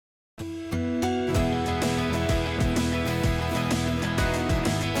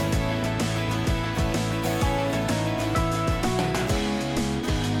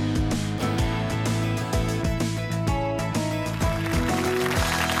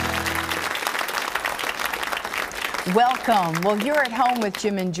Welcome. Well, you're at home with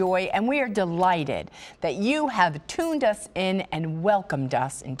Jim and Joy, and we are delighted that you have tuned us in and welcomed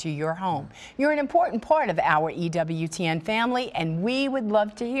us into your home. You're an important part of our EWTN family, and we would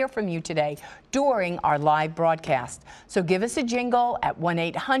love to hear from you today during our live broadcast. So give us a jingle at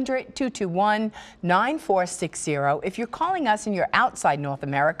 1-800-221-9460. If you're calling us and you're outside North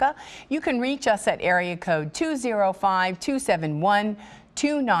America, you can reach us at area code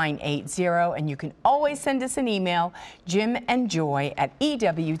 205-271-2980, and you can always send us an email,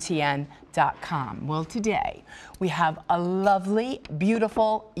 jimandjoy@ewtn.com. Well, today we have a lovely,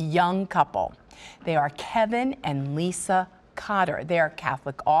 beautiful young couple. They are Kevin and Lisa Cotter. They are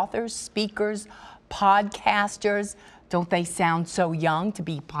Catholic authors, speakers, podcasters. Don't they sound so young to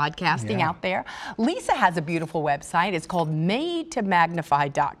be podcasting out there? Lisa has a beautiful website. It's called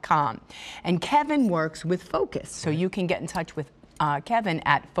madetomagnify.com. And Kevin works with Focus, so you can get in touch with Kevin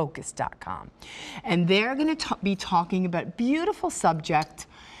at focus.com. And they're going to be talking about a beautiful subject.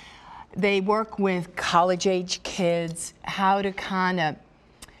 They work with college-age kids, how to kind of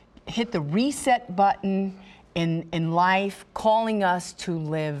hit the reset button in life, calling us to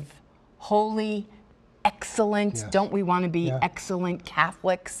live holy, excellent. Yes. Don't we want to be excellent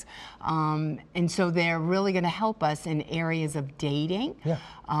Catholics? And so they're really going to help us in areas of dating,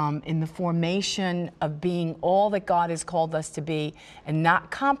 in the formation of being all that God has called us to be, and not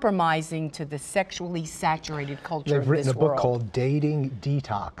compromising to the sexually saturated culture of this world. They've written a book called Dating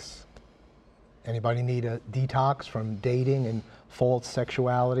Detox. Anybody need a detox from dating and false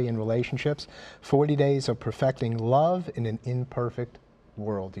sexuality and relationships? 40 Days of Perfecting Love in an Imperfect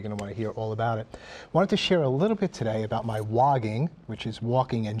World. You're going to want to hear all about it. Wanted to share a little bit today about my wogging, which is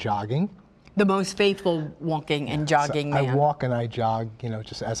walking and jogging. The most faithful walking and jogging man. I walk and I jog, you know,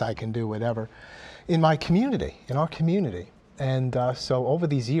 just as I can do, whatever, in my community, in our community. And so over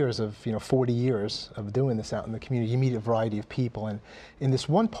these years of, 40 years of doing this out in the community, you meet a variety of people. And in this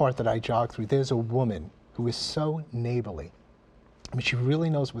one part that I jog through, there's a woman who is so neighborly. I mean, she really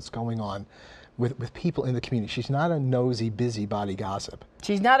knows what's going on with people in the community. She's not a nosy, busybody gossip.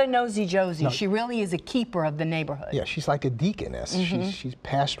 She's not a nosy Josie. No. She really is a keeper of the neighborhood. Yeah, she's like a deaconess. She's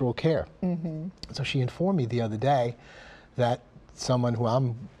pastoral care. So she informed me the other day that someone who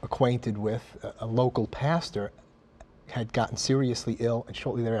I'm acquainted with, a local pastor, had gotten seriously ill and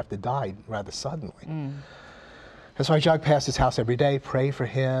shortly thereafter died rather suddenly. And so I jog past his house every day, pray for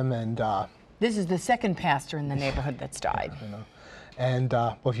him, and this is the second pastor in the neighborhood that's died. And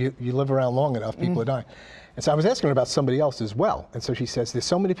well, if you live around long enough, people are dying. And so I was asking her about somebody else as well. And so she says, there's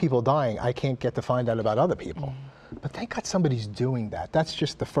so many people dying, I can't get to find out about other people. But thank God somebody's doing that. That's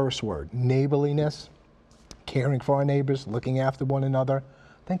just the first word. Neighborliness, caring for our neighbors, looking after one another.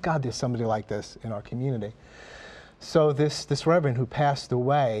 Thank God there's somebody like this in our community. So this reverend who passed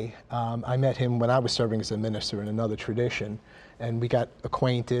away, I met him when I was serving as a minister in another tradition, and we got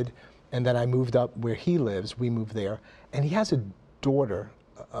acquainted, and then I moved up where he lives. We moved there, and he has a daughter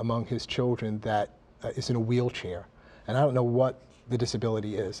among his children that is in a wheelchair, and I don't know what the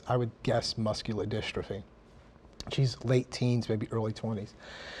disability is. I would guess muscular dystrophy. She's late teens, maybe early 20s.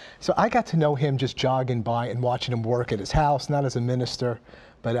 So I got to know him just jogging by and watching him work at his house, not as a minister,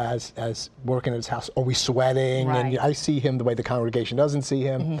 but as working at his house, always sweating. Right. And I see him the way the congregation doesn't see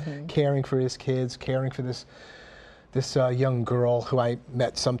him, caring for his kids, caring for this young girl who I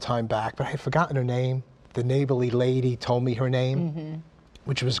met some time back, but I had forgotten her name. The neighborly lady told me her name,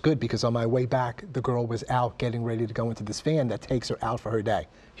 which was good because on my way back, the girl was out getting ready to go into this van that takes her out for her day.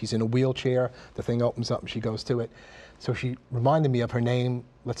 She's in a wheelchair, the thing opens up and she goes to it. So she reminded me of her name,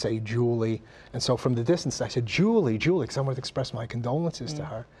 let's say Julie. And so from the distance, I said, Julie, because I wanted to express my condolences to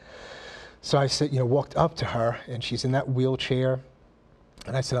her. So I said, walked up to her, and she's in that wheelchair.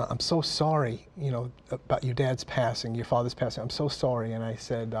 And I said, I'm so sorry, about your dad's passing, your father's passing. I'm so sorry. And I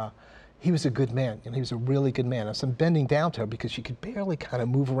said, he was a good man, he was a really good man. So I'm bending down to her because she could barely kind of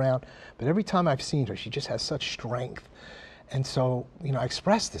move around. But every time I've seen her, she just has such strength. And so, I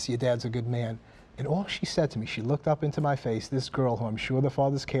expressed this, your dad's a good man. And all she said to me, she looked up into my face, this girl who I'm sure the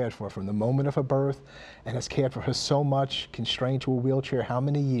father's cared for from the moment of her birth and has cared for her so much, constrained to a wheelchair, how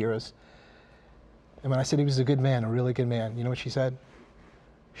many years? And when I said he was a good man, a really good man, you know what she said?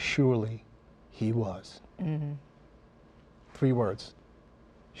 Surely he was. 3 words.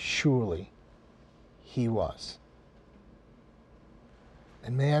 Surely he was.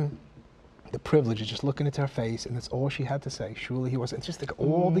 And man, the privilege of just looking into her face, and that's all she had to say. Surely he was. And just think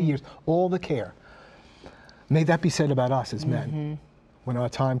all the years, all the care. May that be said about us as men. When our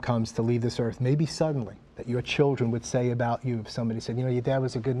time comes to leave this earth, maybe suddenly that your children would say about you, if somebody said, your dad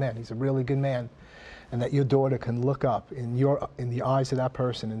was a good man, he's a really good man, and that your daughter can look up in the eyes of that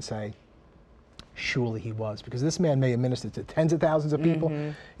person and say, surely he was, because this man may have ministered to tens of thousands of people.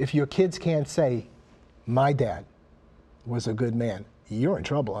 If your kids can't say, my dad was a good man, you're in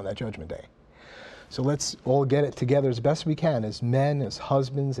trouble on that judgment day. So let's all get it together as best we can as men, as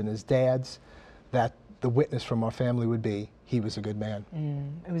husbands, and as dads, that the witness from our family would be, he was a good man.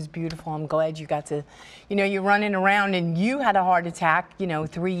 It was beautiful. I'm glad you got to, you're running around, and you had a heart attack,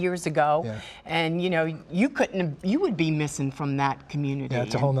 3 years ago. Yeah. And, you would be missing from that community. Yeah,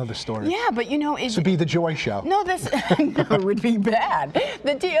 it's a whole nother story. Yeah, but This would be the Joy Show. No, no, it would be bad.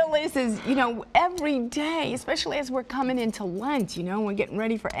 The deal is, every day, especially as we're coming into Lent, we're getting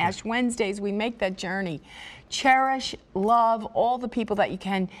ready for Ash Wednesdays, we make that journey. Cherish, love all the people that you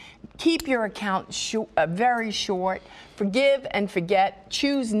can. Keep your account very short. Forgive and forget.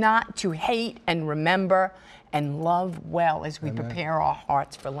 Choose not to hate and remember, and love well as we prepare our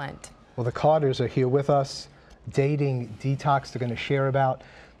hearts for Lent. Well, the Cotters are here with us. Dating detox they're going to share about.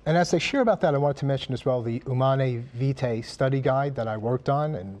 And as they share about that, I wanted to mention as well the Humanae Vitae study guide that I worked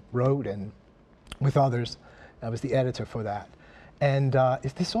on and wrote, and with others. I was the editor for that. And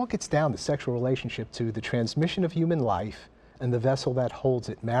if this all gets down, the sexual relationship to the transmission of human life and the vessel that holds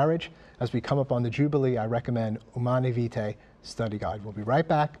it, marriage, as we come up on the Jubilee, I recommend Humanae Vitae Study Guide. We'll be right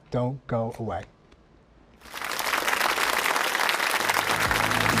back. Don't go away.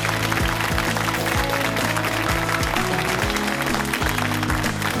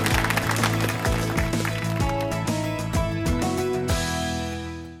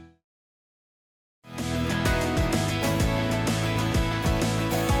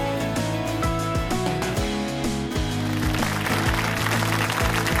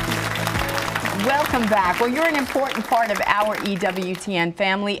 Welcome back. Well, you're an important part of our EWTN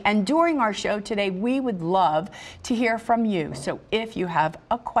family, and during our show today, we would love to hear from you. So if you have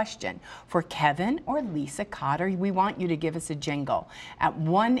a question for Kevin or Lisa Cotter, we want you to give us a jingle at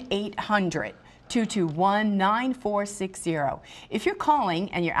 1-800-221-9460. If you're calling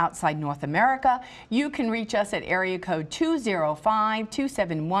and you're outside North America, you can reach us at area code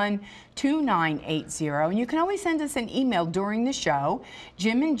 205-271-2980. And you can always send us an email during the show,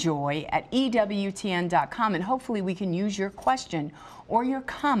 jimandjoy@ewtn.com, and hopefully we can use your question or your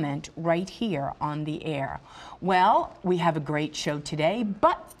comment right here on the air. Well, we have a great show today,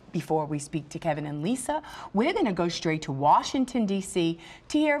 but before we speak to Kevin and Lisa, we're going to go straight to Washington, D.C.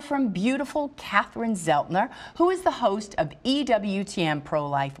 to hear from beautiful Catherine Zeltner, who is the host of EWTN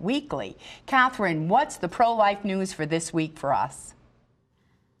Pro-Life Weekly. Catherine, what's the pro-life news for this week for us?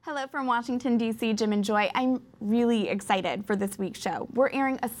 Hello from Washington, D.C., Jim and Joy. I'm really excited for this week's show. We're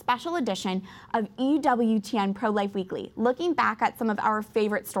airing a special edition of EWTN Pro-Life Weekly, looking back at some of our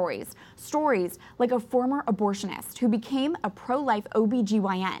favorite stories. Stories like a former abortionist who became a pro-life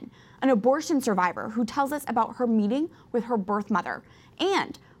OBGYN, an abortion survivor who tells us about her meeting with her birth mother,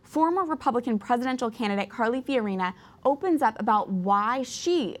 and former Republican presidential candidate Carly Fiorina opens up about why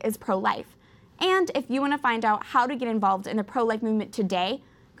she is pro-life. And if you want to find out how to get involved in the pro-life movement today,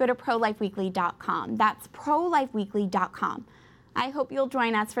 go to prolifeweekly.com. That's prolifeweekly.com. I hope you'll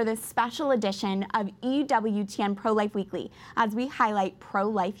join us for this special edition of EWTN Pro-Life Weekly as we highlight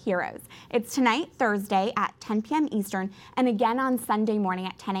pro-life heroes. It's tonight, Thursday at 10 p.m. Eastern, and again on Sunday morning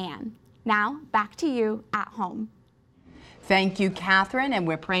at 10 a.m. Now, back to you at home. Thank you, Catherine, and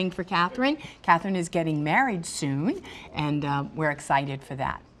we're praying for Catherine. Catherine is getting married soon, and we're excited for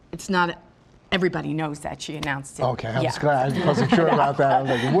that. It's not... Everybody knows that she announced it. Okay, I was glad. I wasn't sure about that. I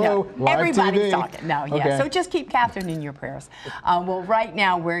was like, whoa, live everybody's TV. Talking. No, yeah. Okay. So just keep Catherine in your prayers. Well, right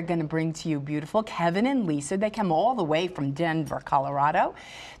now we're going to bring to you beautiful Kevin and Lisa. They come all the way from Denver, Colorado.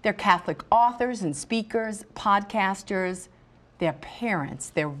 They're Catholic authors and speakers, podcasters. They're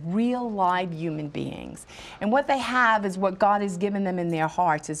parents. They're real live human beings. And what they have is what God has given them in their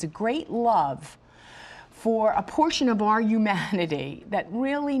hearts is a great love for a portion of our humanity that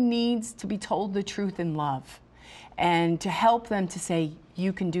really needs to be told the truth in love, and to help them to say,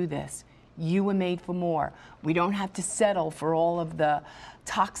 you can do this. You were made for more. We don't have to settle for all of the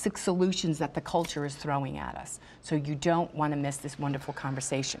toxic solutions that the culture is throwing at us. So you don't want to miss this wonderful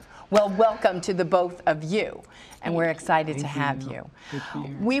conversation. Well, welcome to the both of you, and we're excited to have you.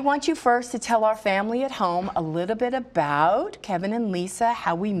 We want you first to tell our family at home a little bit about Kevin and Lisa,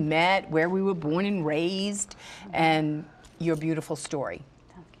 how we met, where we were born and raised, and your beautiful story.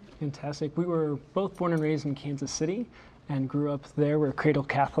 Fantastic. We were both born and raised in Kansas City and grew up there. We're cradle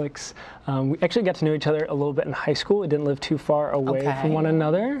Catholics. We actually got to know each other a little bit in high school. We didn't live too far away from one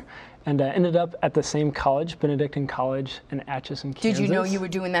another, and ended up at the same college, Benedictine College in Atchison, Kansas. Did you know you were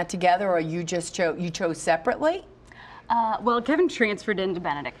doing that together, or you just chose separately? Well, Kevin transferred into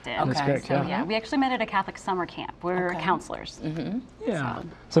Benedictine. Okay. That's correct, So yeah. yeah, we actually met at a Catholic summer camp. We're counselors. Yeah.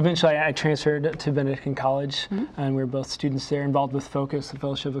 So eventually I transferred to Benedictine College, and we were both students there, involved with Focus, the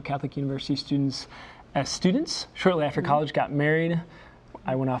Fellowship of Catholic University Students. As students, shortly after college, got married.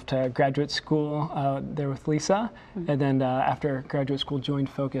 I went off to graduate school there with Lisa, and then after graduate school joined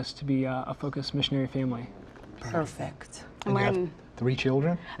Focus to be a Focus missionary family. Perfect. And you have 3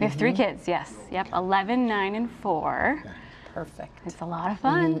 children? We have 3 kids, yes. Yep, 11, 9, and 4. Perfect. It's a lot of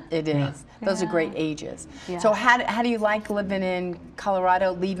fun. It is. Those are great ages. Yeah. So how do you like living in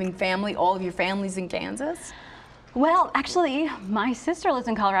Colorado, leaving family? All of your family's in Kansas? Well, actually, my sister lives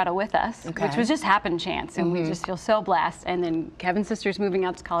in Colorado with us, which Okay. was just happen chance, and we just feel so blessed. And then Kevin's sister's moving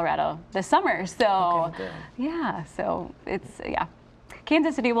out to Colorado this summer, so Okay, good. yeah, so it's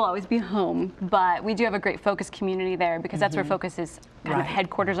Kansas City will always be home, but we do have a great Focus community there because that's where Focus's kind of Right.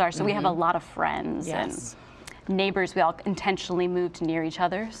 headquarters are. So we have a lot of friends Yes. and neighbors. We all intentionally moved near each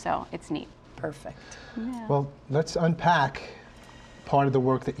other, so it's neat. Perfect. Well, let's unpack part of the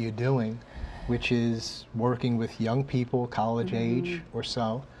work that you're doing, which is working with young people, college age or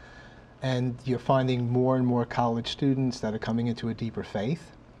so, and you're finding more and more college students that are coming into a deeper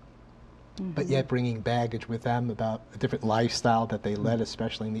faith, but yet bringing baggage with them about a different lifestyle that they led,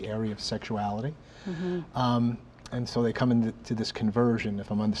 especially in the area of sexuality. And so they come into this conversion, if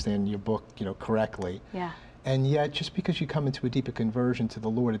I'm understanding your book, correctly. Yeah. And yet, just because you come into a deeper conversion to the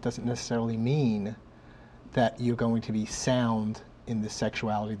Lord, it doesn't necessarily mean that you're going to be sound in the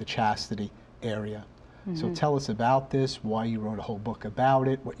sexuality, the chastity area. So tell us about this, why you wrote a whole book about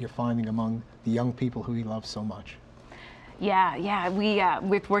it, what you're finding among the young people who you love so much. Yeah. We,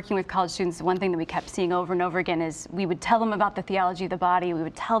 with working with college students, one thing that we kept seeing over and over again is we would tell them about the theology of the body, we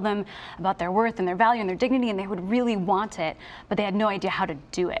would tell them about their worth and their value and their dignity, and they would really want it, but they had no idea how to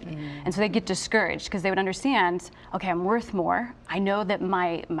do it. And so they'd get discouraged because they would understand, okay, I'm worth more. I know that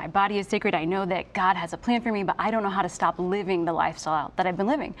my body is sacred. I know that God has a plan for me, but I don't know how to stop living the lifestyle that I've been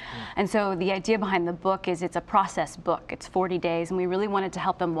living. And so the idea behind the book is it's a process book. It's 40 days, and we really wanted to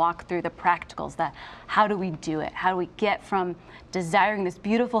help them walk through the practicals, that how do we do it? How do we get from desiring this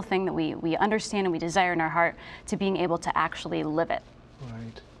beautiful thing that we understand and we desire in our heart to being able to actually live it?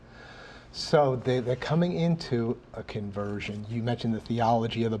 Right. So they're coming into a conversion. You mentioned the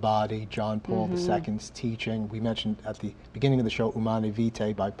theology of the body, John Paul II's teaching. We mentioned at the beginning of the show, Humanae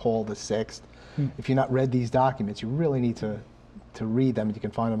Vitae by Paul VI. If you've not read these documents, you really need to read them. You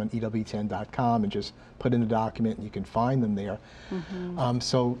can find them on ewtn.com and just put in the document and you can find them there.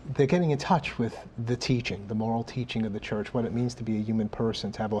 So they're getting in touch with the teaching, the moral teaching of the church, what it means to be a human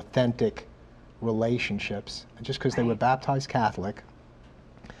person, to have authentic relationships. And just because they were baptized Catholic,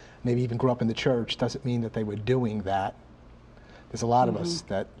 maybe even grew up in the church, doesn't mean that they were doing that. There's a lot of us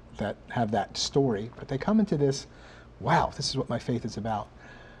that have that story, but they come into this, wow, this is what my faith is about.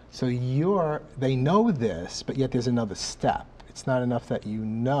 So they know this, but yet there's another step. It's not enough that you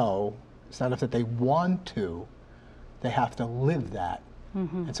know, it's not enough that they want to, they have to live that.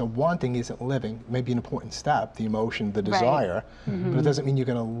 And so wanting isn't living. It may be an important step, the emotion, the desire, but it doesn't mean you're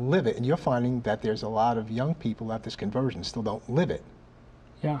going to live it. And you're finding that there's a lot of young people who have this conversion still don't live it.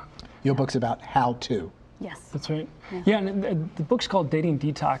 Yeah. Your book's about how to. Yes. That's right. Yeah, and the book's called Dating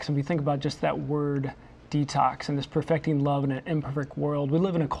Detox, and we think about just that word detox and this perfecting love in an imperfect world. We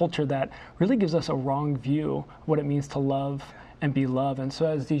live in a culture that really gives us a wrong view of what it means to love and be loved. And so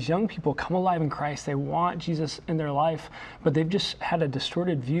as these young people come alive in Christ, they want Jesus in their life, but they've just had a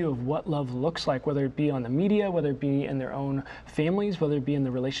distorted view of what love looks like, whether it be on the media, whether it be in their own families, whether it be in the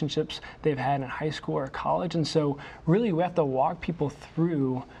relationships they've had in high school or college. And so really we have to walk people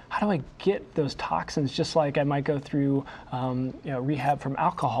through, how do I get those toxins, just like I might go through rehab from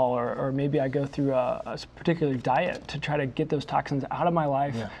alcohol, or maybe I go through a particular diet to try to get those toxins out of my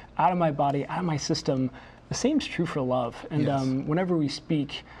life, out of my body, out of my system. The same's true for love. And whenever we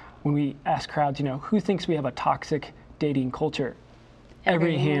speak, when we ask crowds, who thinks we have a toxic dating culture?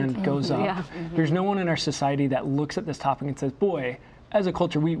 Every hand goes up. Yeah. There's no one in our society that looks at this topic and says, boy, as a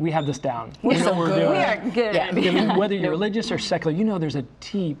culture, we have this down. We're We know so what we're good. doing. We are good. Yeah. I mean, whether you're religious or secular, there's a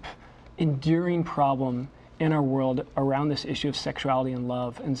deep, enduring problem in our world around this issue of sexuality and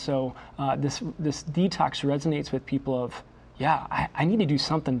love. And so this detox resonates with people of, I need to do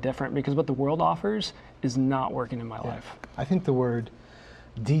something different because what the world offers is not working in my life. I think the word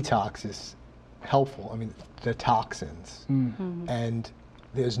detox is helpful. I mean, the toxins. And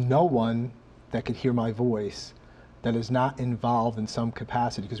there's no one that could hear my voice that is not involved in some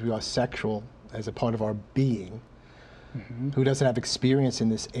capacity, because we are sexual as a part of our being, who doesn't have experience in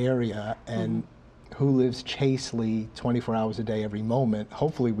this area and who lives chastely 24 hours a day, every moment.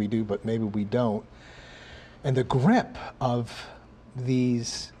 Hopefully we do, but maybe we don't. And the grip of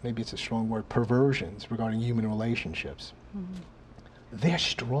these, maybe it's a strong word, perversions regarding human relationships, they're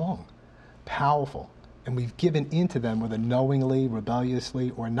strong, powerful, and we've given into them, whether knowingly,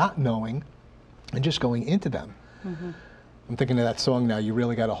 rebelliously, or not knowing, and just going into them. I'm thinking of that song now, You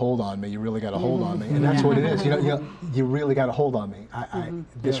Really Got a Hold on Me, You Really Got a Hold on Me, and that's what it is. You really got a hold on me.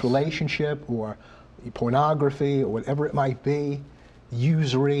 This relationship, or pornography, or whatever it might be,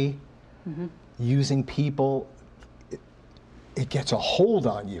 usury, using people, it gets a hold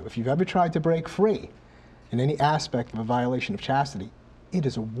on you. If you've ever tried to break free in any aspect of a violation of chastity, it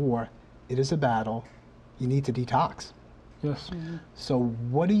is a war, it is a battle, you need to detox. Yes. So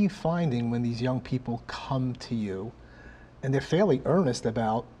what are you finding when these young people come to you and they're fairly earnest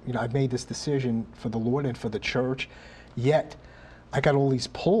about, I've made this decision for the Lord and for the church, yet I got all these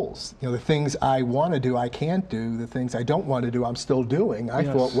pulls. The things I want to do, I can't do. The things I don't want to do, I'm still doing. I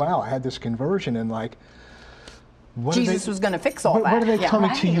thought, wow, I had this conversion, and Jesus was going to fix all that. What are they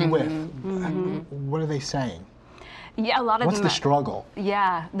coming to you with? What are they saying? Yeah, a lot of What's them. the struggle?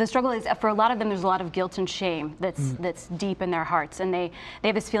 Yeah, the struggle is, for a lot of them, there's a lot of guilt and shame that's deep in their hearts, and they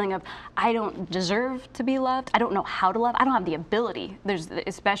have this feeling of, I don't deserve to be loved. I don't know how to love. I don't have the ability.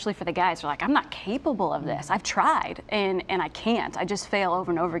 Especially for the guys, they're like, I'm not capable of this. I've tried, and I can't. I just fail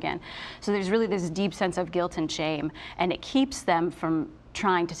over and over again. So there's really this deep sense of guilt and shame, and it keeps them from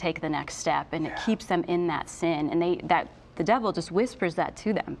trying to take the next step, and it keeps them in that sin, and the devil just whispers that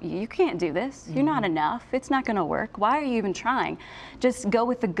to them. You can't do this. You're not enough. It's not going to work. Why are you even trying? Just go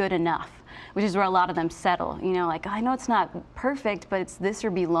with the good enough, which is where a lot of them settle. Like, I know it's not perfect, but it's this or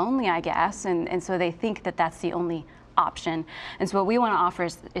be lonely, I guess. And so they think that that's the only option. And so what we want to offer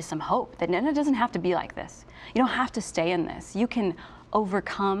is some hope, that it doesn't have to be like this. You don't have to stay in this. You can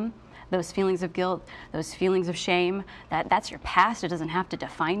overcome those feelings of guilt, those feelings of shame. That's your past. It doesn't have to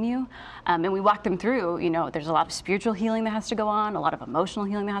define you. And we walk them through, there's a lot of spiritual healing that has to go on, a lot of emotional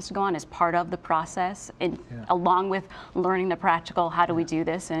healing that has to go on as part of the process, along with learning the practical, how do we do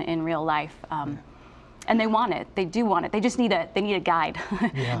this in real life. And they want it. They do want it. They just need a guide.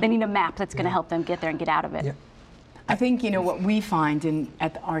 They need a map that's going to help them get there and get out of it. I think, what we find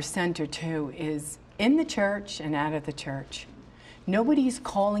at our center, too, is in the church and out of the church, nobody's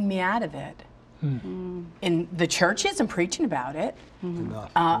calling me out of it. In the church isn't preaching about it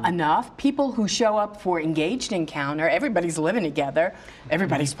enough. People who show up for engaged encounter, everybody's living together.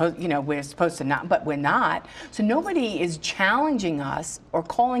 Everybody's supposed, we're supposed to not, but we're not. So nobody is challenging us or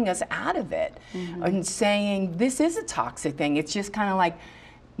calling us out of it and saying this is a toxic thing. It's just kind of like,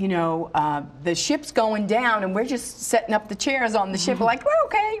 the ship's going down and we're just setting up the chairs on the ship like,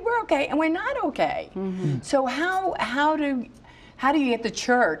 we're okay, and we're not okay. So how do you get the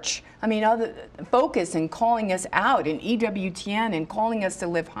church, focus and calling us out in EWTN and calling us to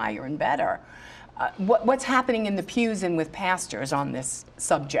live higher and better? What's happening in the pews and with pastors on this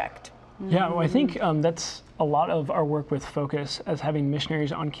subject? Yeah, well, I think that's a lot of our work with Focus as having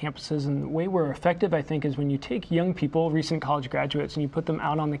missionaries on campuses. And the way we're effective, I think, is when you take young people, recent college graduates, and you put them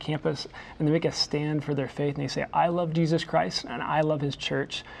out on the campus and they make a stand for their faith and they say, I love Jesus Christ and I love his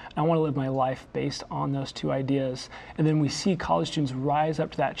church. I want to live my life based on those two ideas. And then we see college students rise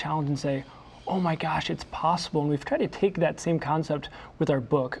up to that challenge and say, oh my gosh, it's possible. And we've tried to take that same concept with our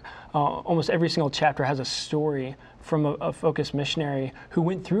book. Almost every single chapter has a story from a Focus missionary who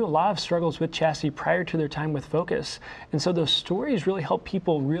went through a lot of struggles with chastity prior to their time with Focus. And so those stories really help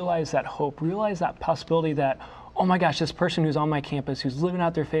people realize that hope, realize that possibility that, oh my gosh, this person who's on my campus, who's living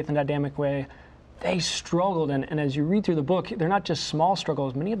out their faith in a dynamic way, they struggled. And as you read through the book, they're not just small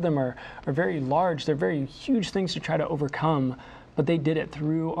struggles. Many of them are very large. They're very huge things to try to overcome. But they did it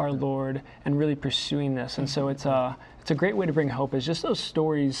through our Lord and really pursuing this. And so it's a great way to bring hope, is just those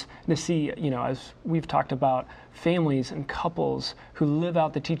stories to see, as we've talked about, families and couples who live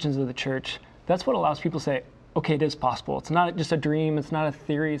out the teachings of the church. That's what allows people to say, okay, it is possible. It's not just a dream. It's not a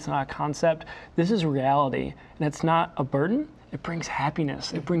theory. It's not a concept. This is reality. And it's not a burden. It brings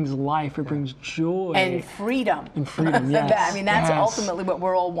happiness. It brings life. It brings joy. And freedom. And freedom, yes. That's ultimately what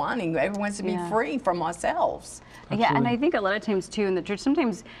we're all wanting. Everyone wants to be free from ourselves. Absolutely. Yeah, and I think a lot of times, too, in the church,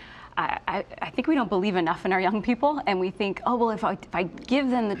 sometimes I think we don't believe enough in our young people, and we think, oh, well, if I give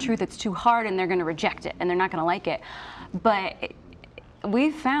them the truth, it's too hard, and they're going to reject it, and they're not going to like it. But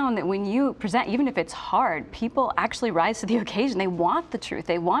we've found that when you present, even if it's hard, people actually rise to the occasion. They want the truth.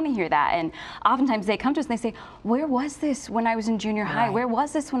 They want to hear that. And oftentimes they come to us and they say, where was this when I was in junior high? Where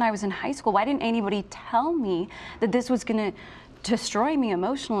was this when I was in high school? Why didn't anybody tell me that this was going to destroy me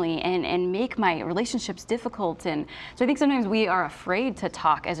emotionally and make my relationships difficult. And so I think sometimes we are afraid to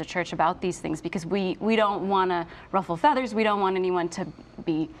talk as a church about these things because we don't want to ruffle feathers. We don't want anyone to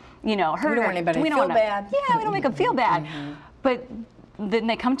be, hurt. We don't want anybody to feel bad. Yeah, we don't make them feel bad. But then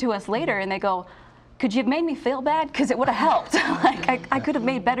they come to us later and they go, could you have made me feel bad? Because it would have helped. I could have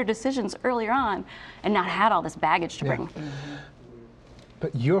made better decisions earlier on and not had all this baggage to bring.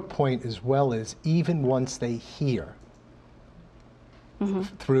 But your point as well is even once they hear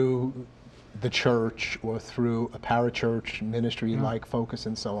through the church or through a parachurch ministry like Focus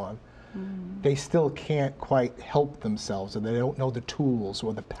and so on, they still can't quite help themselves, or they don't know the tools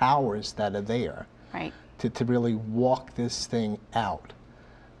or the powers that are there to really walk this thing out.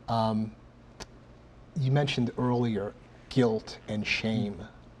 You mentioned earlier guilt and shame.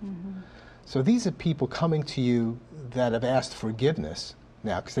 So these are people coming to you that have asked forgiveness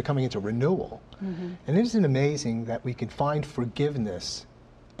now because they're coming into renewal. And isn't it amazing that we can find forgiveness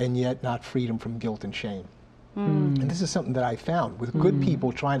and yet not freedom from guilt and shame? And this is something that I found with good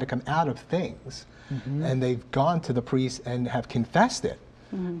people trying to come out of things, and they've gone to the priest and have confessed it,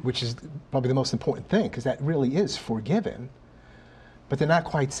 which is probably the most important thing, because that really is forgiven, but they're not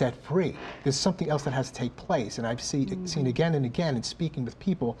quite set free. There's something else that has to take place, and I've seen again and again in speaking with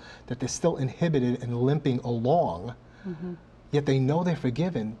people that they're still inhibited and limping along, yet they know they're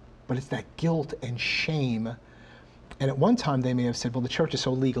forgiven, but it's that guilt and shame. And at one time they may have said, well, the church is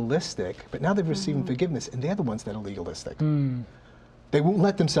so legalistic, but now they've received forgiveness, and they're the ones that are legalistic. They won't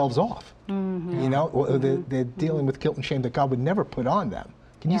let themselves off, or they're dealing with guilt and shame that God would never put on them.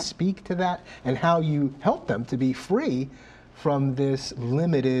 Can you speak to that and how you help them to be free from this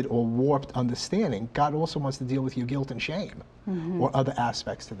limited or warped understanding? God also wants to deal with your guilt and shame or other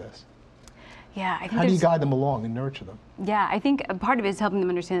aspects to this. Yeah, I think how do you guide them along and nurture them? Yeah, I think a part of it is helping them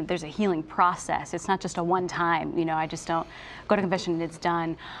understand that there's a healing process. It's not just a one-time, I just don't go to confession and it's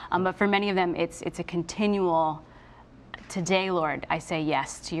done. But for many of them, it's a continual, today, Lord, I say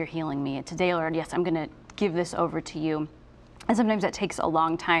yes to your healing me. Today, Lord, yes, I'm going to give this over to you. And sometimes that takes a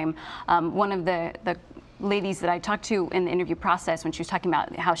long time. One of the ladies that I talked to in the interview process, when she was talking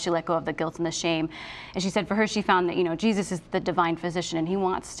about how she let go of the guilt and the shame, and she said for her, she found that Jesus is the divine physician and he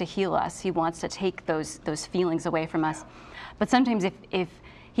wants to heal us. He wants to take those feelings away from us. But sometimes if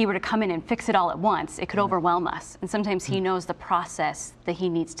he were to come in and fix it all at once, it could overwhelm us. And sometimes he knows the process that he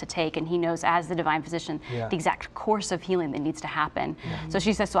needs to take, and he knows as the divine physician the exact course of healing that needs to happen. So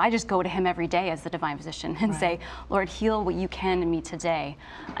she says, so I just go to him every day as the divine physician and say, Lord, heal what you can in me today.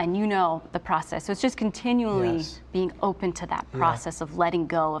 And you know the process. So it's just continually being open to that process of letting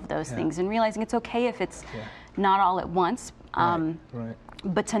go of those things and realizing it's okay if it's not all at once,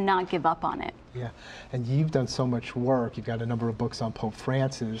 but to not give up on it. Yeah, and you've done so much work. You've got a number of books on Pope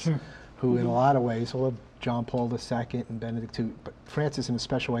Francis, who in a lot of ways, all of John Paul II and Benedict II, but Francis in a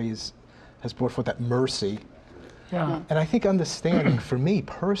special way has brought forth that mercy. And I think understanding for me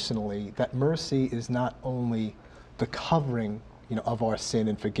personally, that mercy is not only the covering of our sin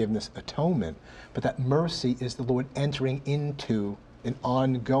and forgiveness, atonement, but that mercy is the Lord entering into an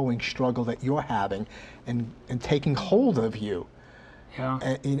ongoing struggle that you're having and taking hold of you.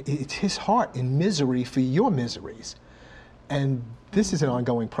 And it's his heart in misery for your miseries. And this is an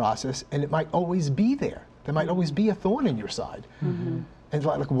ongoing process, and it might always be there. There might always be a thorn in your side. And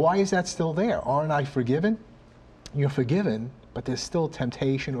like, why is that still there? Aren't I forgiven? You're forgiven, but there's still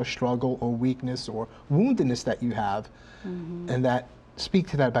temptation or struggle or weakness or woundedness that you have. And that, speak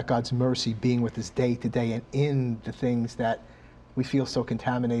to that about God's mercy being with us day to day and in the things that we feel so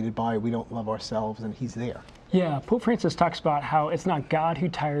contaminated by, we don't love ourselves, and he's there. Yeah, Pope Francis talks about how it's not God who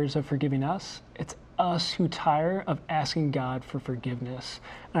tires of forgiving us, it's us who tire of asking God for forgiveness.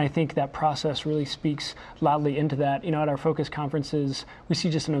 And I think that process really speaks loudly into that. At our Focus conferences, we see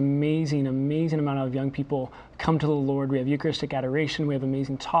just an amazing, amazing amount of young people come to the Lord. We have Eucharistic adoration, we have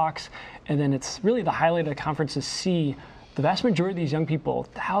amazing talks, and then it's really the highlight of the conference to see the vast majority of these young people,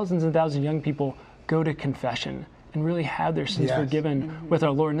 thousands and thousands of young people, go to confession and really have their sins forgiven with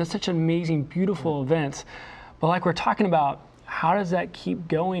our Lord. And that's such an amazing, beautiful event. But like we're talking about, how does that keep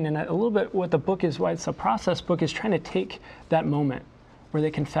going? And a little bit what the book is, why it's a process book, is trying to take that moment where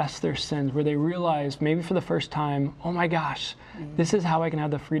they confess their sins, where they realize maybe for the first time, oh my gosh, this is how I can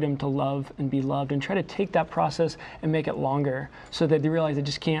have the freedom to love and be loved, and try to take that process and make it longer so that they realize they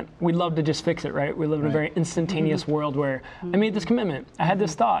just can't, we'd love to just fix it, right? We live in a very instantaneous world where I made this commitment, I had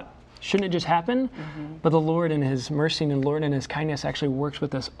this thought, shouldn't it just happen? But the Lord in his mercy and the Lord in his kindness actually works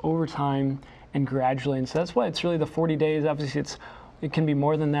with us over time and gradually. And so that's why it's really the 40 days. Obviously it's It can be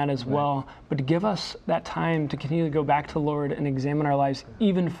more than that as well. But to give us that time to continue to go back to the Lord and examine our lives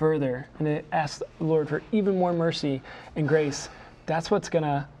even further, and to ask the Lord for even more mercy and grace, that's what's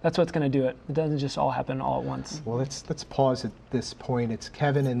gonna do it. It doesn't just all happen all at once. Well, let's pause at this point. It's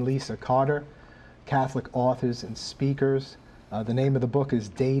Kevin and Lisa Cotter, Catholic authors and speakers. The name of the book is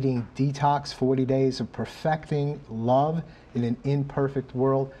Dating Detox, 40 Days of Perfecting Love in an Imperfect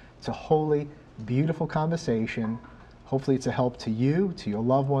World. It's a holy, beautiful conversation. Hopefully it's a help to you, to your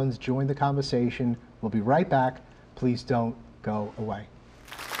loved ones. Join the conversation. We'll be right back. Please don't go away.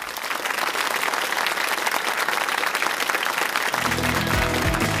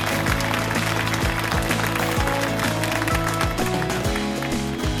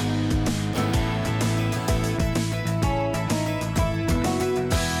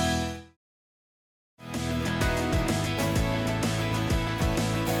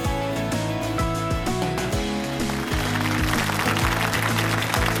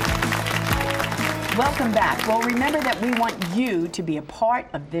 Welcome back. Well, remember that we want you to be a part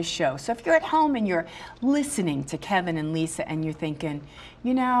of this show. So if you're at home and you're listening to Kevin and Lisa and you're thinking,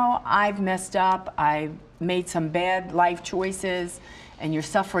 you know, I've messed up, I've made some bad life choices, and you're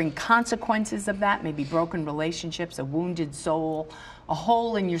suffering consequences of that, maybe broken relationships, a wounded soul, a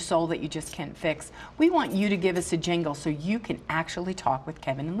hole in your soul that you just can't fix, we want you to give us a jingle so you can actually talk with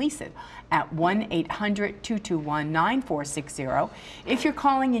Kevin and Lisa at 1-800-221-9460. If you're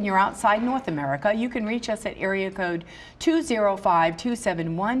calling and you're outside North America, you can reach us at area code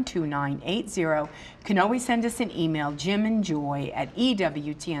 205-271-2980. You can always send us an email,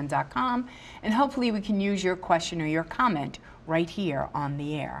 jimandjoy@ewtn.com, and hopefully we can use your question or your comment right here on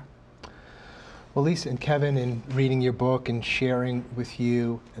the air. Well, Lisa and Kevin, in reading your book and sharing with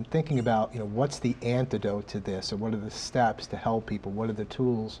you and thinking about, you know, what's the antidote to this, or what are the steps to help people, what are the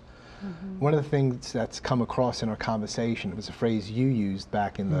tools? One of the things that's come across in our conversation, it was a phrase you used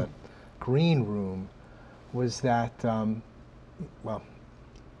back in the green room, was that, well,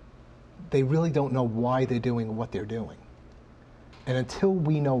 they really don't know why they're doing what they're doing. And until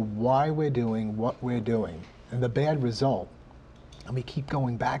we know why we're doing what we're doing, and the bad result, and we keep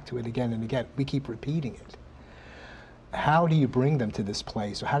going back to it again and again, we keep repeating it, how do you bring them to this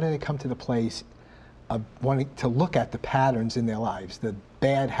place, or how do they come to the place of wanting to look at the patterns in their lives, the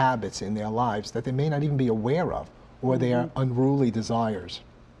bad habits in their lives that they may not even be aware of, or their unruly desires,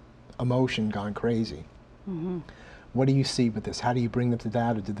 emotion gone crazy? What do you see with this? How do you bring them to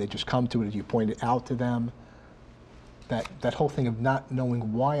that, or did they just come to it? Do you point it out to them? That whole thing of not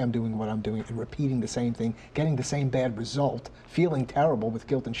knowing why I'm doing what I'm doing and repeating the same thing, getting the same bad result, feeling terrible with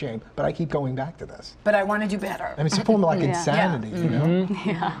guilt and shame, but I keep going back to this. But I want to do better. I mean, it's a form of like insanity, you know?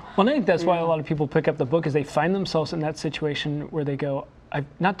 Well, I think that's why a lot of people pick up the book, is they find themselves in that situation where they go, I've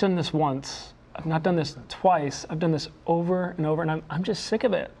not done this once, I've not done this twice, I've done this over and over, and I'm just sick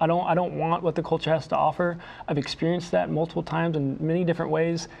of it. I don't want what the culture has to offer. I've experienced that multiple times in many different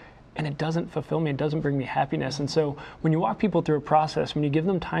ways, and it doesn't fulfill me, it doesn't bring me happiness. And so when you walk people through a process, when you give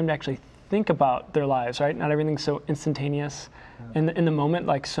them time to actually think about their lives, right? Not everything's so instantaneous. In the moment,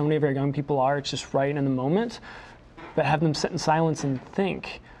 like so many of our young people are, it's just right in the moment. But have them sit in silence and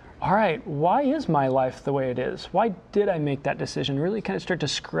think, all right, why is my life the way it is? Why did I make that decision? Really kind of start to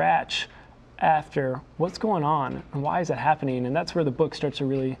scratch after what's going on and why is that happening, and that's where the book starts to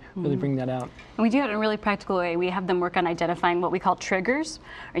really bring that out. And we do it in a really practical way. We have them work on identifying what we call triggers,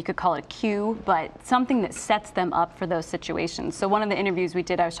 or you could call it a cue, but something that sets them up for those situations. So one of the interviews we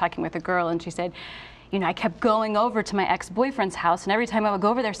did, I was talking with a girl and she said, you know, I kept going over to my ex-boyfriend's house, and every time I would go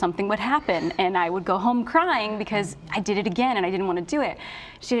over there, something would happen, and I would go home crying because I did it again and I didn't want to do it.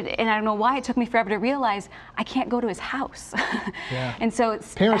 And I don't know why it took me forever to realize I can't go to his house. And so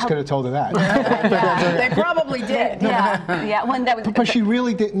it's Parents could have told her that. They probably did. When that was, but she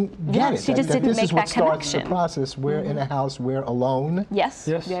really didn't get it. She just didn't make that connection. This is what starts the process. We're in a house, we're alone. Yes.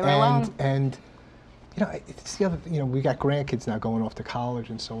 Yeah, we're alone. And you know, it's the other. You know, we got grandkids now going off to college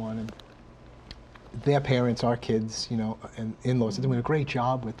and so on, and their parents, our kids, you know, and in-laws are doing a great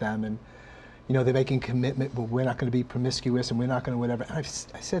job with them, and you know, they're making commitment. Well, we're not going to be promiscuous, and we're not going to whatever. And I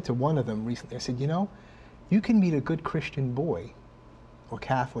said to one of them recently, I said, you know, you can meet a good Christian boy or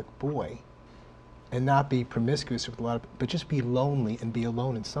Catholic boy and not be promiscuous with a lot of, but just be lonely and be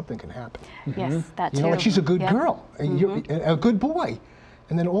alone, and something can happen. Yes, that too. You know, like she's a good girl, and you're a good boy,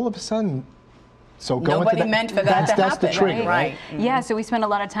 and then all of a sudden, So nobody meant for that to happen. That's the trigger, right? Yeah, so we spend a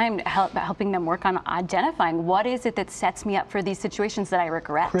lot of time helping them work on identifying what is it that sets me up for these situations that I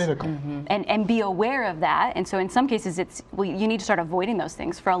regret. Critical. And be aware of that. And so in some cases, you need to start avoiding those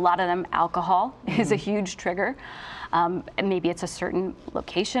things. For a lot of them, alcohol is a huge trigger. And maybe it's a certain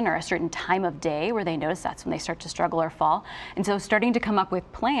location or a certain time of day where they notice that's when they start to struggle or fall. And so starting to come up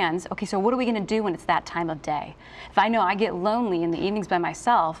with plans, okay, so what are we gonna do when it's that time of day? If I know I get lonely in the evenings by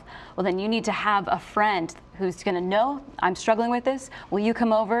myself, well then you need to have a friend who's gonna know I'm struggling with this. Will you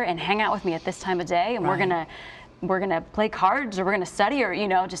come over and hang out with me at this time of day? And we're gonna play cards, or we're gonna study, or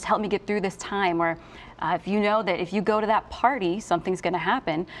just help me get through this time. Or if you know that if you go to that party, something's going to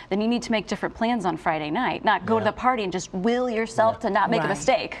happen, then you need to make different plans on Friday night. Not go to the party and just will yourself to not make a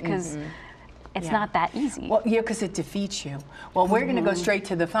mistake, because it's not that easy. Well, yeah, because it defeats you. Well, we're going to go straight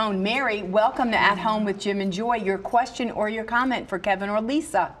to the phone. Mary, welcome to At Home with Jim and Joy. Your question or your comment for Kevin or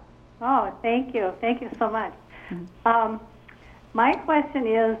Lisa? Oh, thank you. Thank you so much. My question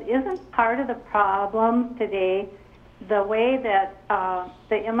is, isn't part of the problem today the way that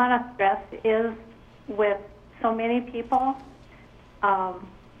the amount of stress is with so many people?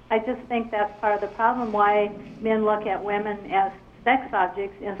 I just think that's part of the problem, why men look at women as sex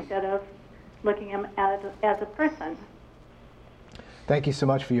objects instead of looking at them as a person. Thank you so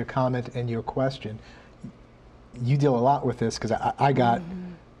much for your comment and your question. You deal a lot with this, because I got,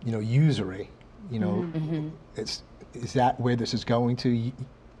 usury. Is that where this is going to?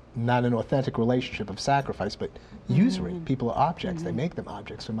 Not an authentic relationship of sacrifice, but usury. People are objects. They make them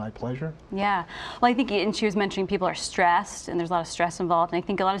objects for my pleasure. Yeah. Well, I think, and she was mentioning people are stressed, and there's a lot of stress involved. And I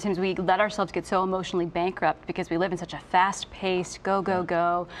think a lot of times we let ourselves get so emotionally bankrupt because we live in such a fast-paced, go, go,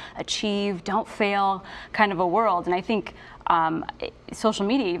 go, achieve, don't fail kind of a world. And I think social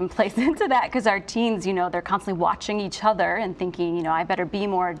media even plays into that, because our teens, they're constantly watching each other and thinking, I better be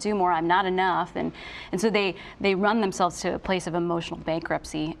more, do more, I'm not enough. And so they run themselves to a place of emotional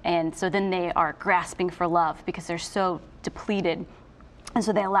bankruptcy. And so then they are grasping for love because they're so depleted. And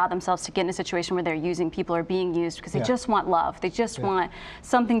so they allow themselves to get in a situation where they're using people or being used because they just want love. They just want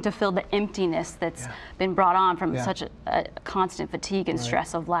something to fill the emptiness that's been brought on from such a constant fatigue and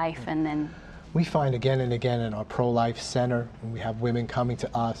stress of life. And then we find again and again in our pro-life center, when we have women coming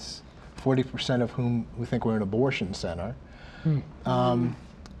to us, 40% of whom we think we're an abortion center. And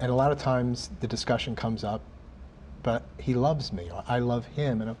a lot of times the discussion comes up, but he loves me, or I love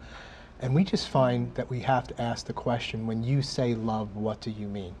him. And we just find that we have to ask the question, when you say love, what do you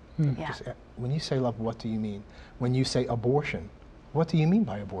mean? Just, when you say love, what do you mean? When you say abortion, what do you mean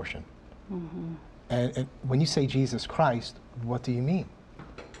by abortion? And when you say Jesus Christ, what do you mean?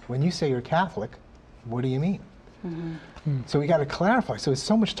 When you say you're Catholic, what do you mean? So we got to clarify. So there's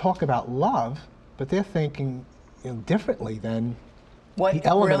so much talk about love, but they're thinking differently than what the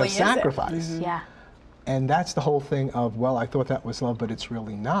element really of sacrifice. And that's the whole thing of, well, I thought that was love, but it's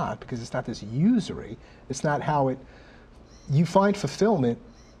really not, because it's not this usury. It's not how you find fulfillment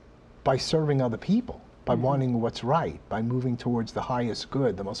by serving other people, by wanting what's right, by moving towards the highest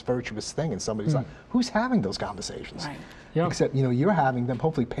good, the most virtuous thing in somebody's life. Who's having those conversations? Except, you're having them,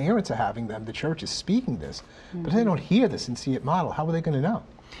 hopefully parents are having them, the church is speaking this, but if they don't hear this and see it modeled, how are they going to know?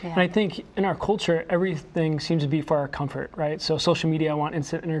 And I think in our culture, everything seems to be for our comfort, right? So social media, I want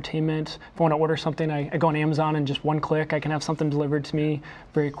instant entertainment. If I want to order something, I go on Amazon and just one click, I can have something delivered to me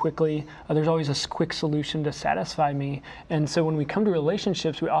very quickly. There's always a quick solution to satisfy me. And so when we come to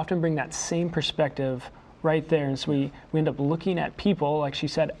relationships, we often bring that same perspective right there. And so we end up looking at people, like she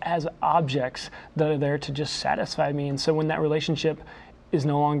said, as objects that are there to just satisfy me. And so when that relationship is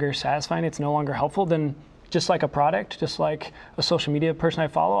no longer satisfying, it's no longer helpful, then just like a product, just like a social media person I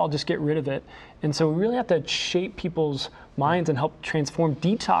follow, I'll just get rid of it. And so we really have to shape people's minds and help transform,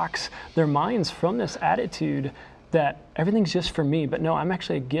 detox their minds from this attitude that everything's just for me, but no, I'm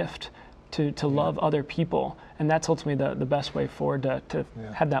actually a gift to love other people. And that's ultimately the best way forward to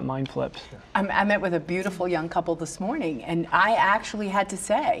have that mind flipped. I met with a beautiful young couple this morning, and I actually had to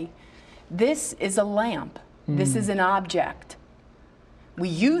say, this is a lamp. This is an object. We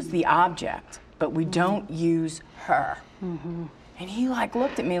use the object, but we don't use her. And he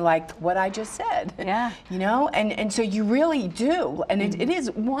looked at me like what I just said. And so you really do. And it is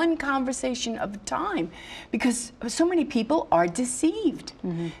one conversation at a time, because so many people are deceived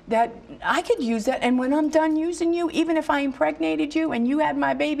that I could use that, and when I'm done using you, even if I impregnated you and you had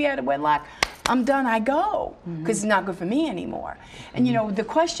my baby out of wedlock, I'm done, I go, because it's not good for me anymore. And the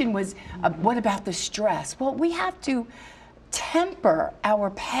question was, what about the stress? Well, we have to temper our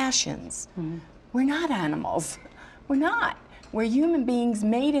passions. We're not animals. We're not. We're human beings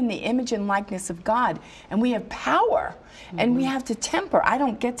made in the image and likeness of God, and we have power, and we have to temper. I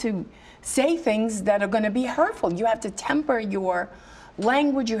don't get to say things that are going to be hurtful. You have to temper your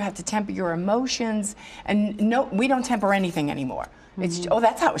language, you have to temper your emotions, and no, we don't temper anything anymore. It's, oh,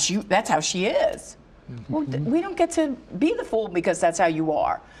 that's how she is. Well, we don't get to be the fool because that's how you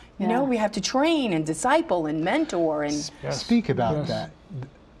are. You know, we have to train and disciple and mentor and speak about that.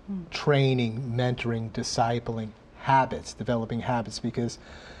 Training, mentoring, discipling, habits, developing habits, because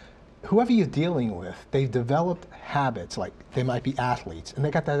whoever you're dealing with, they've developed habits. Like they might be athletes, and they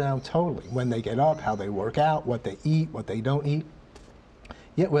got that down totally. When they get up, how they work out, what they eat, what they don't eat.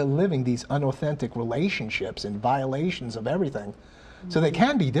 Yet we're living these unauthentic relationships and violations of everything. So they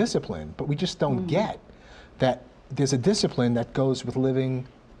can be disciplined, but we just don't get that there's a discipline that goes with living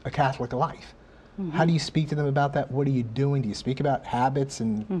a Catholic life. How do you speak to them about that? What are you doing? Do you speak about habits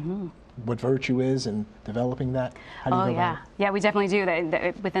and what virtue is and developing that? How do you go about it? Yeah, we definitely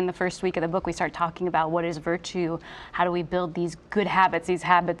do. Within the first week of the book, we start talking about what is virtue, how do we build these good habits,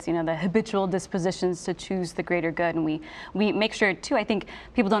 you know, the habitual dispositions to choose the greater good. And we make sure, too, I think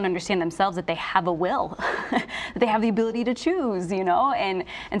people don't understand themselves that they have a will, that they have the ability to choose, you know. And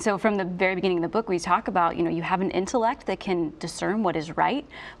so from the very beginning of the book, we talk about, you know, you have an intellect that can discern what is right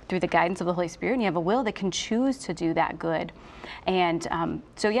through the guidance of the Holy Spirit, and you have a will that can choose to do that good. And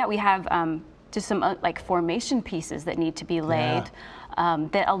so, yeah, we have just some like formation pieces that need to be laid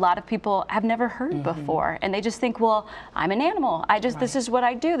that a lot of people have never heard before. And they just think, well, I'm an animal. This is what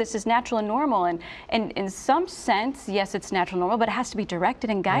I do. This is natural and normal. And in some sense, yes, it's natural and normal, but it has to be directed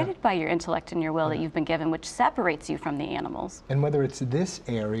and guided by your intellect and your will that you've been given, which separates you from the animals. And whether it's this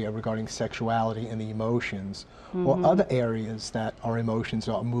area regarding sexuality and the emotions, or other areas that our emotions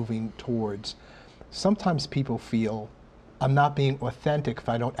are moving towards, sometimes people feel, I'm not being authentic if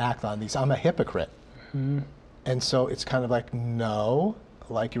I don't act on these. I'm a hypocrite. And so it's kind of like, no,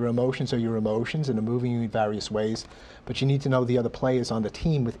 like your emotions are your emotions and they're moving you in various ways, but you need to know the other players on the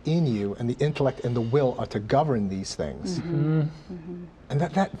team within you, and the intellect and the will are to govern these things. And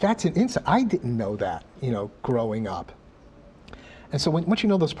that's an insight. I didn't know that, you know, growing up. And so once you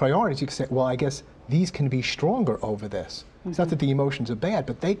know those priorities, you can say, well, I guess these can be stronger over this. It's not that the emotions are bad,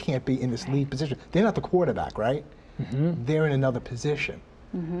 but they can't be in this lead position. They're not the quarterback, right? They're in another position.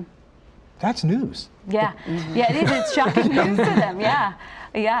 That's news. Yeah, yeah, it is. It's shocking news to them. Yeah,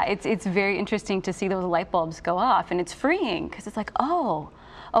 it's very interesting to see those light bulbs go off, and it's freeing because it's like, oh,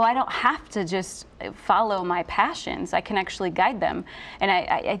 I don't have to just follow my passions. I can actually guide them. And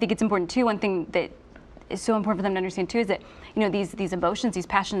I think it's important too. One thing that is so important for them to understand too is that, you know, these emotions, these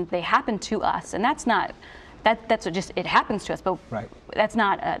passions, they happen to us, and that's not that's just, it happens to us, but that's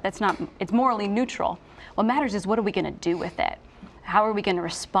not it's morally neutral. What matters is, what are we going to do with it? How are we going to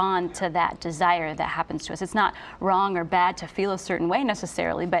respond to that desire that happens to us? It's not wrong or bad to feel a certain way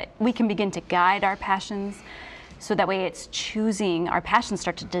necessarily, but we can begin to guide our passions, so that way it's choosing, our passions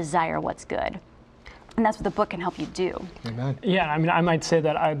start to desire what's good. And that's what the book can help you do. Amen. Yeah, I mean, I might say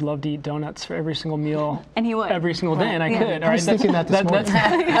that I'd love to eat donuts for every single meal. And he would. Every single day, and I could. I was thinking that this morning.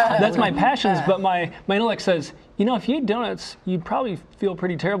 That's my passions, but my intellect says, you know, if you ate donuts, you'd probably feel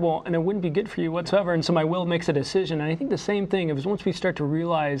pretty terrible, and it wouldn't be good for you whatsoever, and so my will makes a decision. And I think the same thing is, once we start to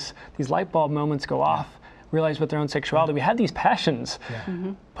realize these light bulb moments go off, realize with their own sexuality, we have these passions,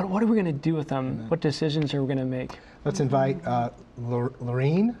 but what are we going to do with them? What decisions are we going to make? Let's invite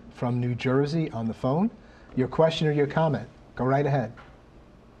Lorene from New Jersey on the phone. Your question or your comment, go right ahead.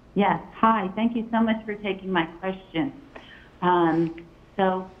 Yes, hi, thank you so much for taking my question.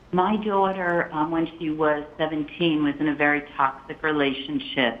 So my daughter, when she was 17, was in a very toxic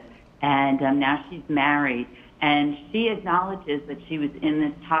relationship, and now she's married, and she acknowledges that she was in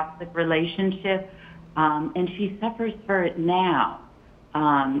this toxic relationship, and she suffers for it now.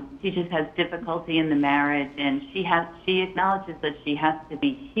 She just has difficulty in the marriage, and she acknowledges that she has to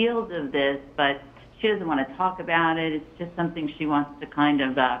be healed of this, but she doesn't want to talk about it. It's just something she wants to kind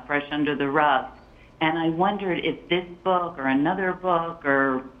of brush under the rug. And I wondered if this book or another book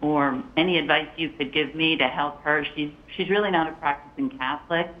or any advice you could give me to help her. She's really not a practicing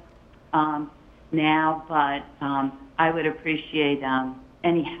Catholic now, but I would appreciate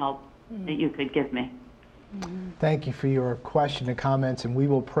any help that you could give me. Thank you for your question and comments, and we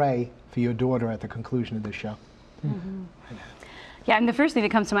will pray for your daughter at the conclusion of this show. Yeah, and the first thing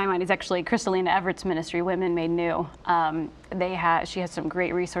that comes to my mind is actually Crystalina Everett's ministry, Women Made New. She has some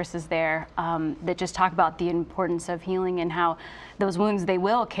great resources there that just talk about the importance of healing and how those wounds, they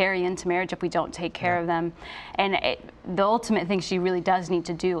will carry into marriage if we don't take care of them. And the ultimate thing she really does need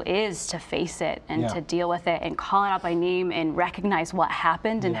to do is to face it and to deal with it and call it out by name and recognize what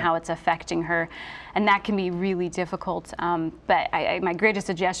happened and how it's affecting her. And that can be really difficult. But my greatest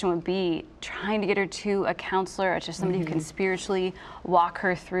suggestion would be trying to get her to a counselor or just somebody who can spiritually walk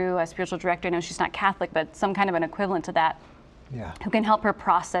her through, a spiritual director. I know she's not Catholic, but some kind of an equivalent to that, who can help her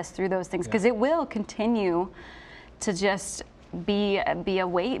process through those things, because it will continue to just be a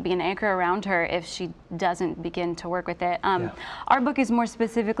weight, be an anchor around her if she doesn't begin to work with it. Our book is more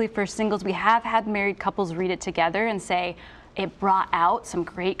specifically for singles. We have had married couples read it together and say it brought out some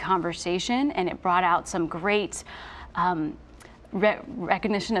great conversation and it brought out some great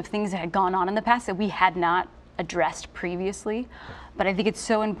recognition of things that had gone on in the past that we had not addressed previously. But I think it's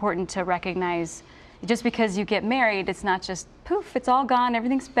so important to recognize, just because you get married, it's not just poof, it's all gone,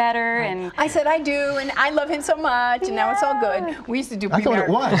 everything's better. Right. And I said I do, and I love him so much, and now it's all good. We used to do premarital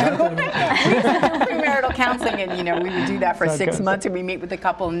counseling, and we would do that for 6 months, and we meet with the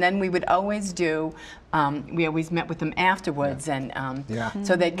couple, and then we would always do. We always met with them afterwards, and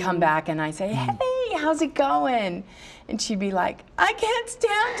so they'd come back, and I say, "Hey, how's it going?" And she'd be like, "I can't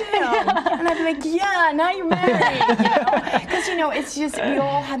stand him," and I'd be like, "Yeah, now you're married," because it's just we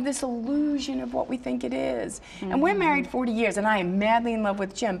all have this illusion of what we think it is, and we're married 40 years, and I am madly in love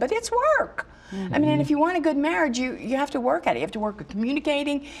with Jim, but it's work. I mean, and if you want a good marriage, you have to work at it. You have to work at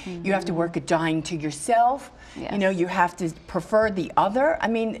communicating. You have to work at dying to yourself. Yes. You have to prefer the other. I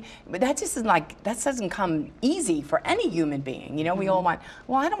mean, that just is that doesn't come easy for any human being. We all want,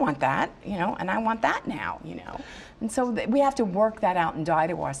 well, I don't want that, and I want that now, And so we have to work that out and die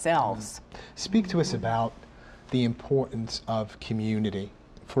to ourselves. Speak to us about the importance of community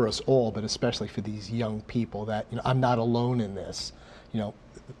for us all, but especially for these young people that, I'm not alone in this,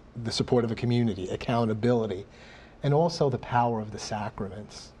 the support of a community, accountability, and also the power of the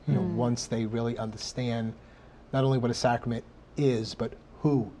sacraments. Once they really understand not only what a sacrament is, but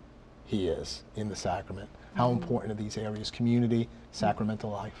who he is in the sacrament. How important are these areas? Community, sacramental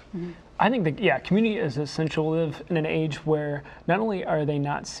life. I think that, community is essential. We live in an age where not only are they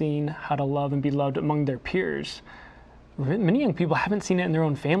not seeing how to love and be loved among their peers, many young people haven't seen it in their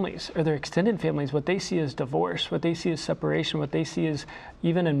own families or their extended families. What they see is divorce, what they see is separation, what they see is,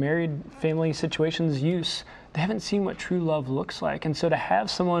 even in married family situations, use. They haven't seen what true love looks like. And so to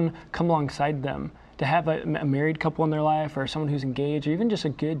have someone come alongside them, to have a married couple in their life or someone who's engaged or even just a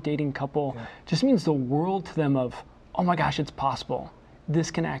good dating couple just means the world to them of, oh my gosh, it's possible.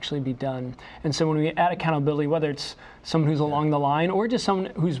 This can actually be done. And so when we add accountability, whether it's someone who's along the line or just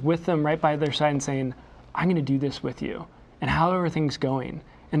someone who's with them right by their side and saying, I'm going to do this with you, and how are things going?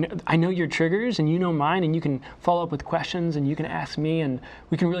 And I know your triggers, and you know mine, and you can follow up with questions, and you can ask me, and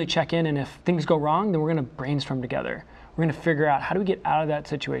we can really check in, and if things go wrong, then we're going to brainstorm together. We're going to figure out how do we get out of that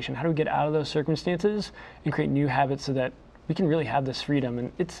situation, how do we get out of those circumstances, and create new habits so that we can really have this freedom.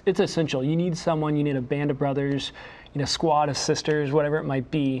 And it's essential. You need someone, you need a band of brothers, a squad of sisters, whatever it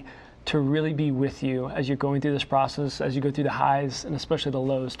might be, to really be with you as you're going through this process, as you go through the highs and especially the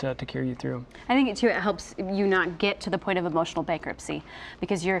lows to carry you through. I think it helps you not get to the point of emotional bankruptcy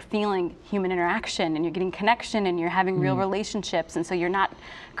because you're feeling human interaction and you're getting connection and you're having real relationships, and so you're not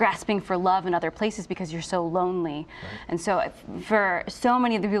grasping for love in other places because you're so lonely. Right. And so for so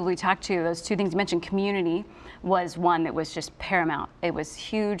many of the people we talked to, those two things you mentioned, community was one that was just paramount. It was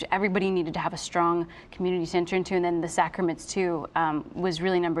huge. Everybody needed to have a strong community to enter into, and then the sacraments too was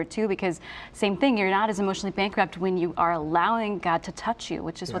really number two, because same thing, you're not as emotionally bankrupt when you are allowing God to touch you,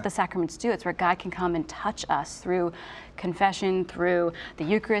 which is what the sacraments do. It's where God can come and touch us through confession, through the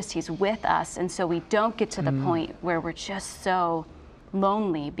Eucharist. He's with us, and so we don't get to the point where we're just so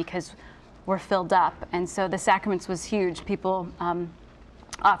lonely because we're filled up. And so the sacraments was huge. People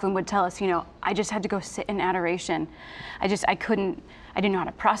often would tell us, I just had to go sit in adoration. I didn't know how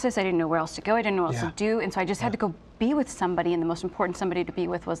to process. I didn't know where else to go. I didn't know what else to do. And so I just had to go be with somebody, and the most important somebody to be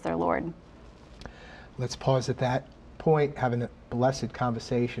with was their Lord. Let's pause at that point, having a blessed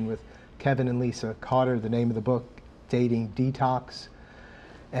conversation with Kevin and Lisa Cotter, the name of the book, Dating Detox.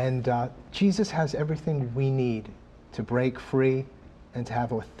 And Jesus has everything we need to break free and to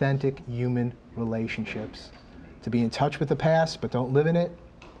have authentic human relationships. To be in touch with the past, but don't live in it.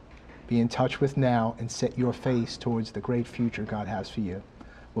 Be in touch with now and set your face towards the great future God has for you.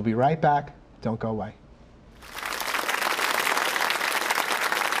 We'll be right back. Don't go away.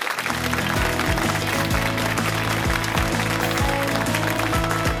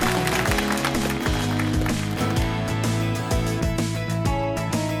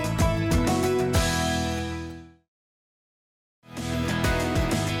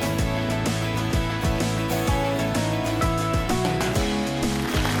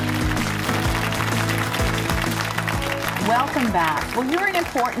 Welcome back. Well, you're an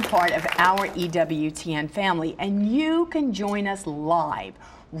important part of our EWTN family, and you can join us live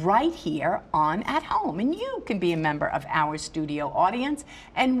right here on At Home. And you can be a member of our studio audience,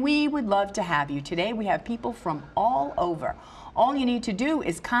 and we would love to have you. Today, we have people from all over. All you need to do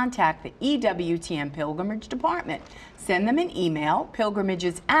is contact the EWTN Pilgrimage Department. Send them an email,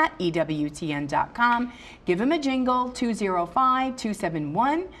 pilgrimages@ewtn.com. Give them a jingle,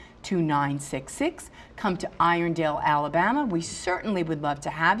 205-271-2966. Come to Irondale, Alabama. We certainly would love to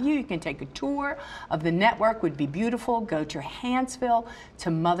have you. You can take a tour of the network, would be beautiful. Go to Hansville,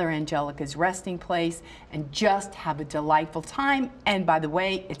 to Mother Angelica's resting place, and just have a delightful time. And by the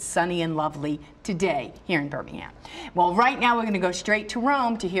way, it's sunny and lovely today here in Birmingham. Well, right now we're going to go straight to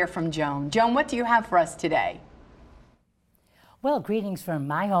Rome to hear from Joan. Joan, what do you have for us today? Well, greetings from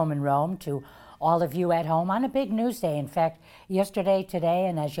my home in Rome to all of you at home on a big news day. In fact, yesterday, today,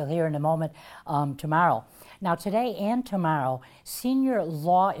 and as you'll hear in a moment, tomorrow. Now, today and tomorrow, senior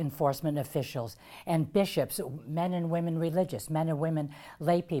law enforcement officials and bishops, men and women religious, men and women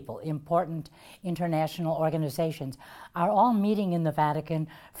lay people, important international organizations, are all meeting in the Vatican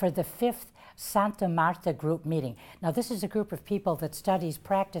for the 5th Santa Marta group meeting. Now, this is a group of people that studies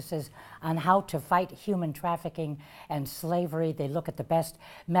practices on how to fight human trafficking and slavery. They look at the best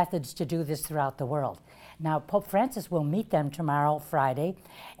methods to do this throughout the world. Now, Pope Francis will meet them tomorrow, Friday,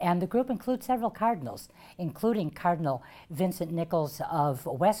 and the group includes several cardinals, including Cardinal Vincent Nichols of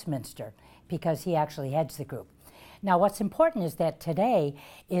Westminster, because he actually heads the group. Now, what's important is that today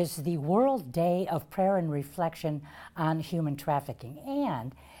is the World Day of Prayer and Reflection on Human Trafficking,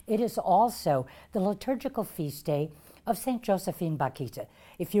 and it is also the liturgical feast day of St. Josephine Bakhita.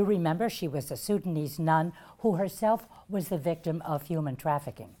 If you remember, she was a Sudanese nun who herself was the victim of human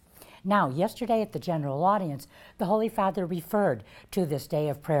trafficking. Now, yesterday at the general audience, the Holy Father referred to this day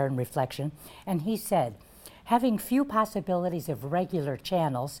of prayer and reflection, and he said, having few possibilities of regular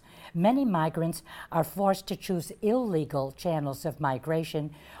channels, many migrants are forced to choose illegal channels of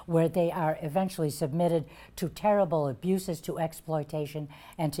migration where they are eventually submitted to terrible abuses, to exploitation,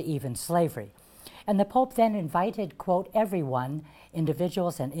 and to even slavery. And the Pope then invited, quote, everyone,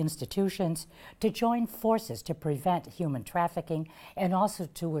 individuals and institutions, to join forces to prevent human trafficking and also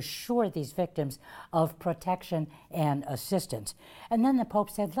to assure these victims of protection and assistance. And then the Pope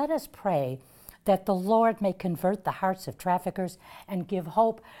said, let us pray that the Lord may convert the hearts of traffickers and give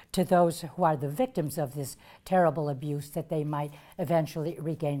hope to those who are the victims of this terrible abuse, that they might eventually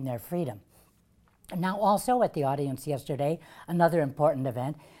regain their freedom. Now, also at the audience yesterday, another important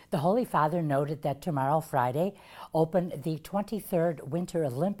event, the Holy Father noted that tomorrow, Friday, opened the 23rd Winter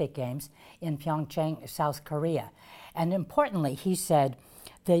Olympic Games in Pyeongchang, South Korea. And importantly, he said,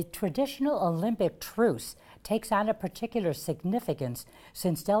 the traditional Olympic truce takes on a particular significance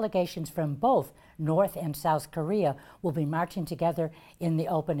since delegations from both North and South Korea will be marching together in the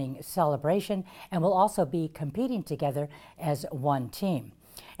opening celebration and will also be competing together as one team.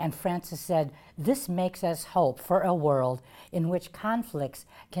 And Francis said, this makes us hope for a world in which conflicts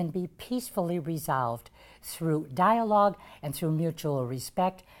can be peacefully resolved through dialogue and through mutual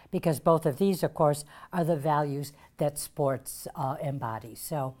respect, because both of these, of course, are the values that sports embodies.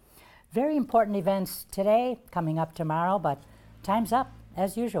 So, very important events today, coming up tomorrow, but time's up,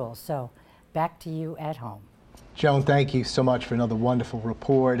 as usual. So, back to you at home. Joan, thank you so much for another wonderful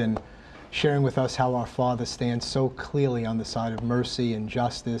report and sharing with us how our Father stands so clearly on the side of mercy and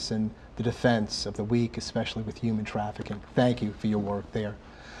justice and the defense of the weak, especially with human trafficking. Thank you for your work there.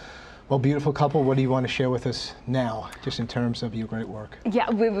 Well, beautiful couple, what do you want to share with us now, just in terms of your great work? Yeah,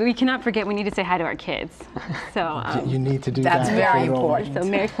 we cannot forget, we need to say hi to our kids. So you need to do that's that. That's very important. So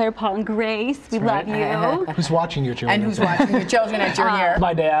Mary Claire, Paul, and Grace, we love you. Who's watching your children? And who's watching your children at your year?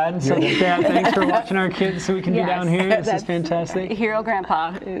 My dad. So Dad, thanks for watching our kids so we can be down here. This is fantastic. Hero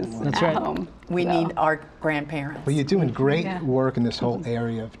Grandpa is at home. We need our grandparents. Well, you're doing great work in this whole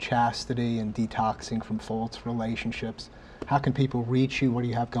area of chastity and detoxing from false relationships. How can people reach you? What do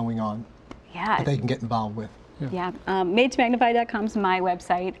you have going on that they can get involved with? MadeToMagnify.com is my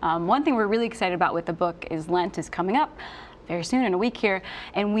website. One thing we're really excited about with the book is Lent is coming up very soon, in a week here,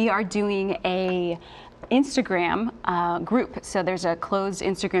 and we are doing a Instagram group. So there's a closed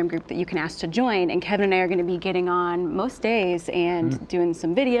Instagram group that you can ask to join, and Kevin and I are going to be getting on most days and doing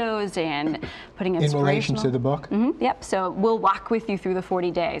some videos and putting inspirational. In relation to the book? Yep. So we'll walk with you through the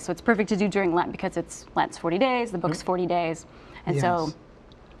 40 days. So it's perfect to do during Lent because Lent's 40 days, the book's 40 days, and so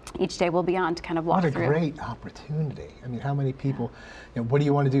each day we'll be on to kind of walk through. What a great opportunity. I mean, how many people, what do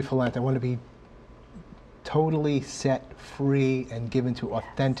you want to do for Lent? I want to be totally set free and given to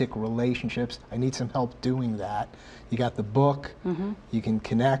authentic relationships. I need some help doing that. You got the book, you can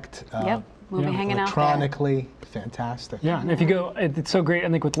connect We'll be hanging out there. Electronically, fantastic. Yeah, and if you go, it's so great. I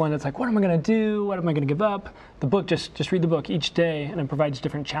think with Lent, it's like, what am I going to do? What am I going to give up? The book, just read the book each day, and it provides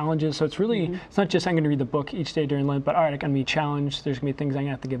different challenges. So it's really, it's not just I'm going to read the book each day during Lent, but all right, I'm going to be challenged. There's going to be things I'm going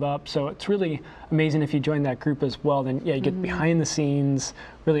to have to give up. So it's really amazing if you join that group as well. Then yeah, you get behind the scenes,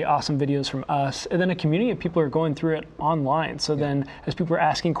 really awesome videos from us, and then a community of people are going through it online. So then as people are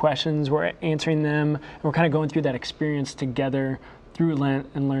asking questions, we're answering them, and we're kind of going through that experience together through Lent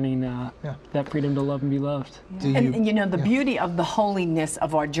and learning that freedom to love and be loved. And you know, the beauty of the holiness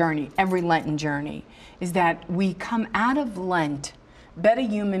of our journey, every Lenten journey, is that we come out of Lent better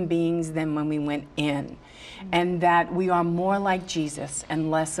human beings than when we went in. And that we are more like Jesus and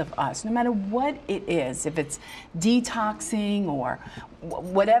less of us, no matter what it is, if it's detoxing or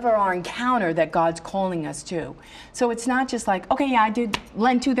whatever our encounter that God's calling us to. So it's not just like, okay, yeah, I did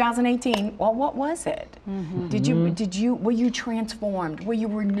Lent 2018. Well, what was it? Were you transformed? Were you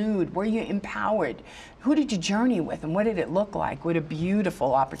renewed? Were you empowered? Who did you journey with, and what did it look like? What a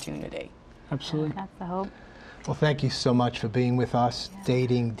beautiful opportunity. Absolutely. That's the hope. Well, thank you so much for being with us,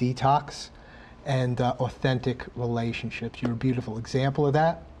 Dating Detox and authentic relationships. You're a beautiful example of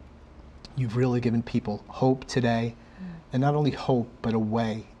that. You've really given people hope today, and not only hope, but a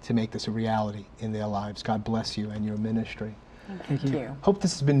way to make this a reality in their lives. God bless you and your ministry. Thank you. Hope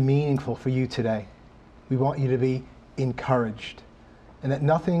this has been meaningful for you today. We want you to be encouraged, and that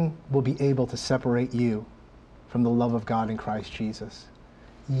nothing will be able to separate you from the love of God in Christ Jesus.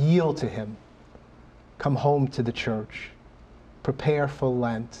 Yield to Him. Come home to the church. Prepare for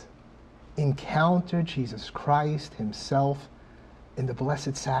Lent. Encounter Jesus Christ Himself in the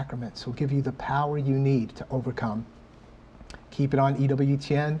Blessed Sacraments, who'll give you the power you need to overcome. Keep it on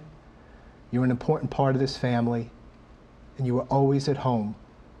EWTN. You're an important part of this family, and you are always at home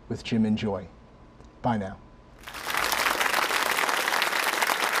with Jim and Joy. Bye now.